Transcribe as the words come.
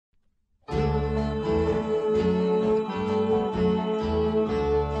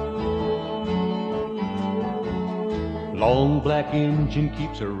long black engine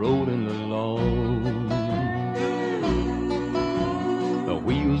keeps her rolling along. The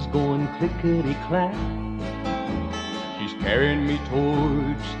wheels going clickety-clack. She's carrying me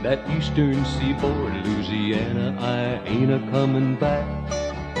towards that eastern seaboard, Louisiana. I ain't a-coming back.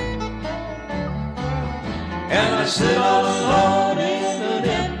 And I sit all alone in an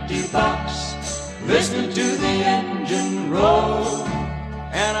empty box, listening to the engine roar.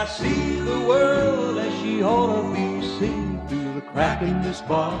 And I see the world as she ought to be seen through the crack in this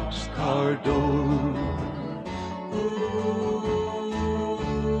boxcar door.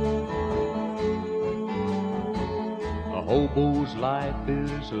 A hobo's life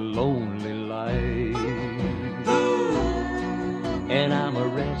is a lonely life, and I'm a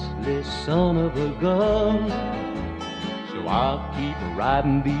restless son of a gun. So I'll keep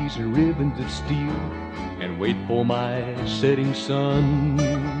riding these ribbons of steel and wait for my setting sun.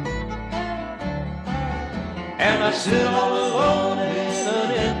 And I sit all alone in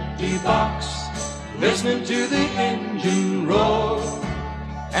an empty box, listening to the engine roar.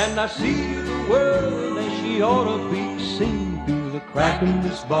 And I see the world as she ought to be seen through the crack in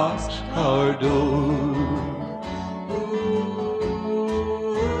this boxcar door.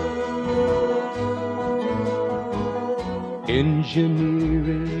 Engineer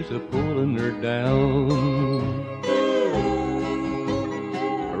is a-pulling her down.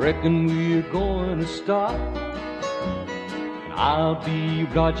 I reckon we're going to stop, and I'll be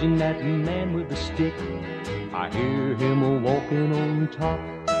dodging that man with the stick. I hear him walking on top.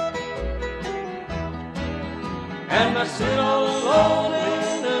 And I sit all alone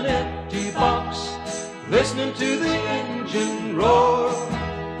in an empty box, listening to the engine roar.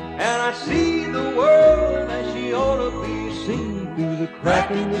 And I see the world as she ought to be seen through the crack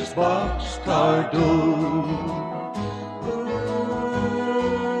in this boxcar door.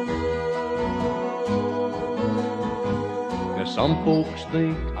 Now some folks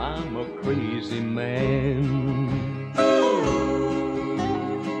think I'm a crazy man,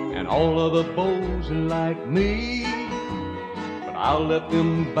 and all other boys are like me. But I'll let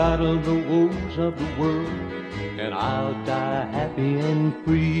them battle the woes of the world, and I'll die happy and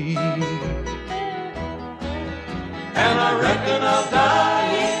free. And I reckon I'll die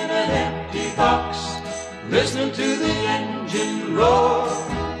in an empty box, listening to the engine roar.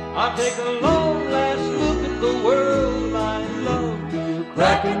 I'll take a long last look at the world I love through the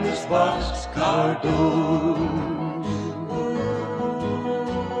crack in this boxcar door.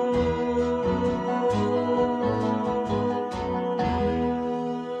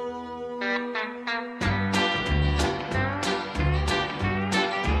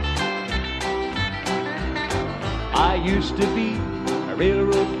 I used to be a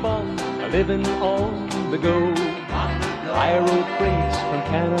railroad bum, living on the go. I rode freights from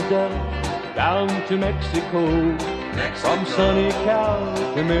Canada down to Mexico, from sunny Cal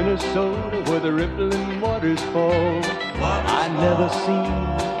to Minnesota, where the rippling waters fall. I never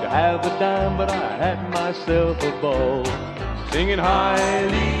seemed to have a dime, but I had myself a ball, singing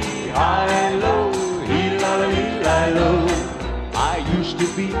high-lee, high-low, hee-la-la-lee-la-low. I used to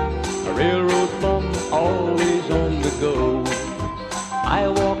be a railroad bum, always on the go. I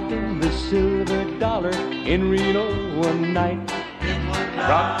walked in the Silver Dollar in Reno one night,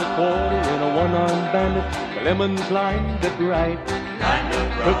 dropped a quarter in a one-armed bandit, the lemons lined up right.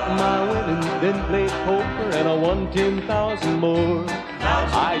 Took my winnings, then played poker, and I won 10,000 more.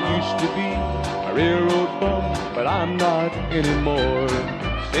 I used to be a railroad bum, but I'm not anymore,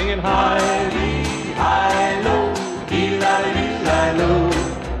 singing high-lee, high-low, hee-la-la-lee-la-low.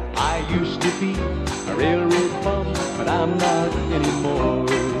 I used to be a railroad bum, but I'm not anymore.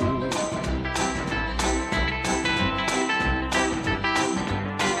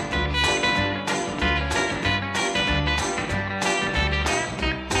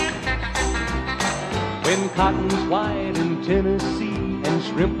 When cotton's white in Tennessee and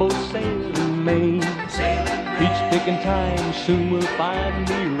shrimp boats sail in Maine, peach picking time soon will find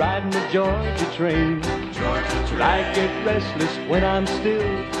me riding the Georgia train. But I get restless when I'm still,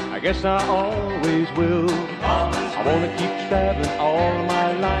 I guess I always will. I wanna keep traveling all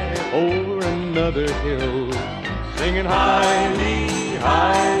my life over another hill, singing high-lee,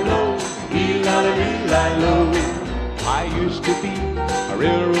 high-low, hee-la-la-lee-la-low. I used to be a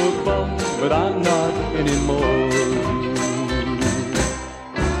railroad bum, but I'm not anymore.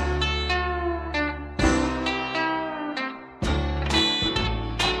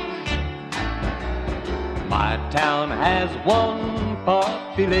 My town has one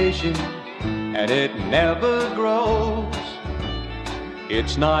population, and it never grows.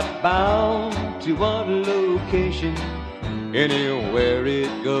 It's not bound to one location anywhere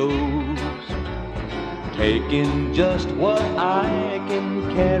it goes. taking just what I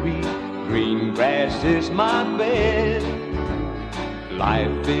can carry. Green grass is my bed.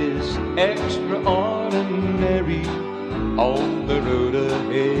 Life is extraordinary on the road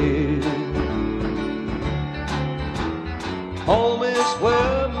ahead. Home is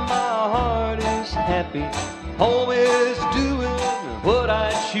where my heart is happy. Home is doing what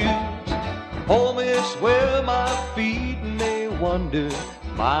I choose. Home is where my feet may wander.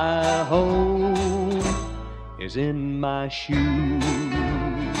 My home is in my shoes.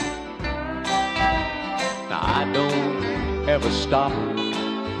 Now I don't ever stop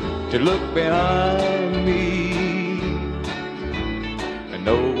to look behind me, and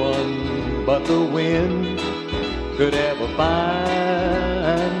no one but the wind could ever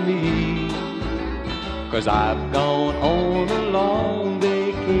find me. 'Cause I've gone on a long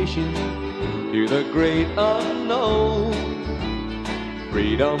vacation to the great unknown.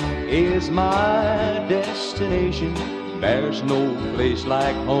 Freedom is my destination. There's no place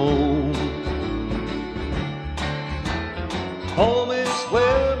like home. Home is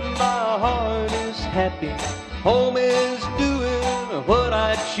where my heart is happy. Home is doing what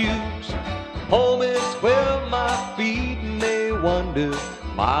I choose. Home is where my feet may wander.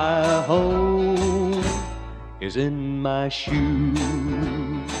 My home is in my shoes.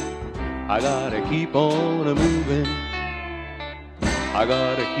 I gotta keep on moving. I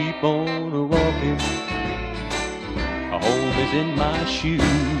gotta keep on walking. Home is in my shoes.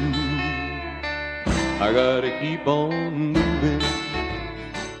 I gotta keep on moving.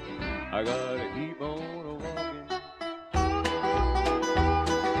 I gotta keep on walking.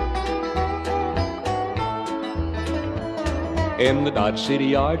 In the Dodge City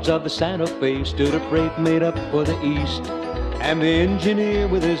yards of the Santa Fe stood a freight made up for the East, and the engineer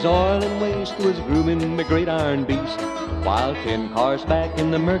with his oil and waste was grooming the great iron beast. While 10 cars back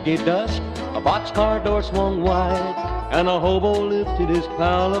in the murky dusk, a boxcar door swung wide, and a hobo lifted his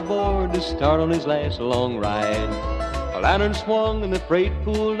pal aboard to start on his last long ride. A lantern swung and the freight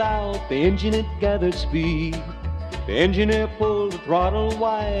pulled out, the engine had gathered speed. The engineer pulled the throttle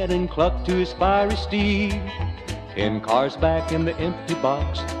wide and clucked to his fiery steed. 10 cars back in the empty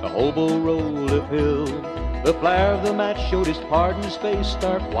box, the hobo rolled uphill. The flare of the match showed his pardon's face,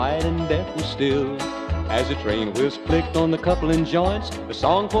 stark white and death was still. As the train wheels clicked on the coupling joints, the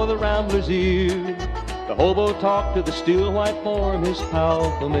song for the rambler's ear. The hobo talked to the still white form, his pal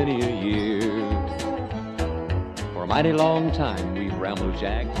for many a year. For a mighty long time we've rambled,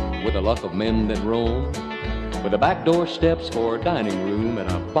 Jack, with the luck of men that roam, with the back door steps for a dining room and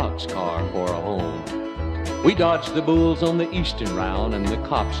a boxcar for a home. We dodged the bulls on the eastern round and the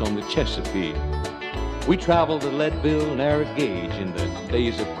cops on the Chesapeake. We traveled the Leadville narrow gauge in the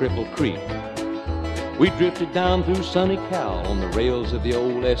days of Cripple Creek. We drifted down through sunny Cal on the rails of the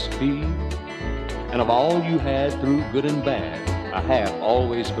old SP. And of all you had through good and bad, a half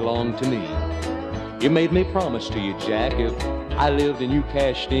always belonged to me. You made me promise to you, Jack, if I lived and you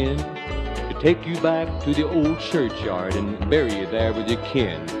cashed in, to take you back to the old churchyard and bury you there with your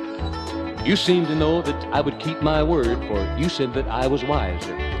kin. You seemed to know that I would keep my word, for you said that I was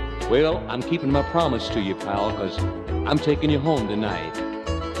wiser. Well, I'm keeping my promise to you, pal, 'cause I'm taking you home tonight.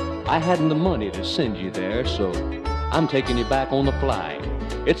 I hadn't the money to send you there, so I'm taking you back on the fly.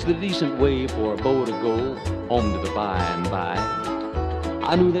 It's the decent way for a beau to go home to the by and by.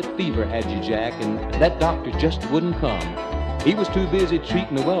 I knew that fever had you, Jack, and that doctor just wouldn't come. He was too busy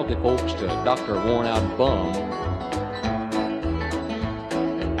treating the wealthy folks to doctor a worn-out bum.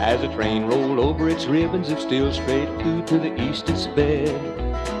 As the train rolled over its ribbons of steel straight through to the east it sped,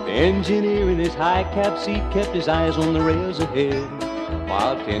 the engineer in his high-cap seat kept his eyes on the rails ahead.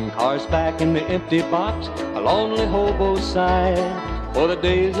 While 10 cars back in the empty box, a lonely hobo sighed, for the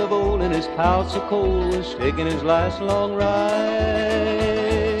days of old and his pal so cold was taking his last long ride.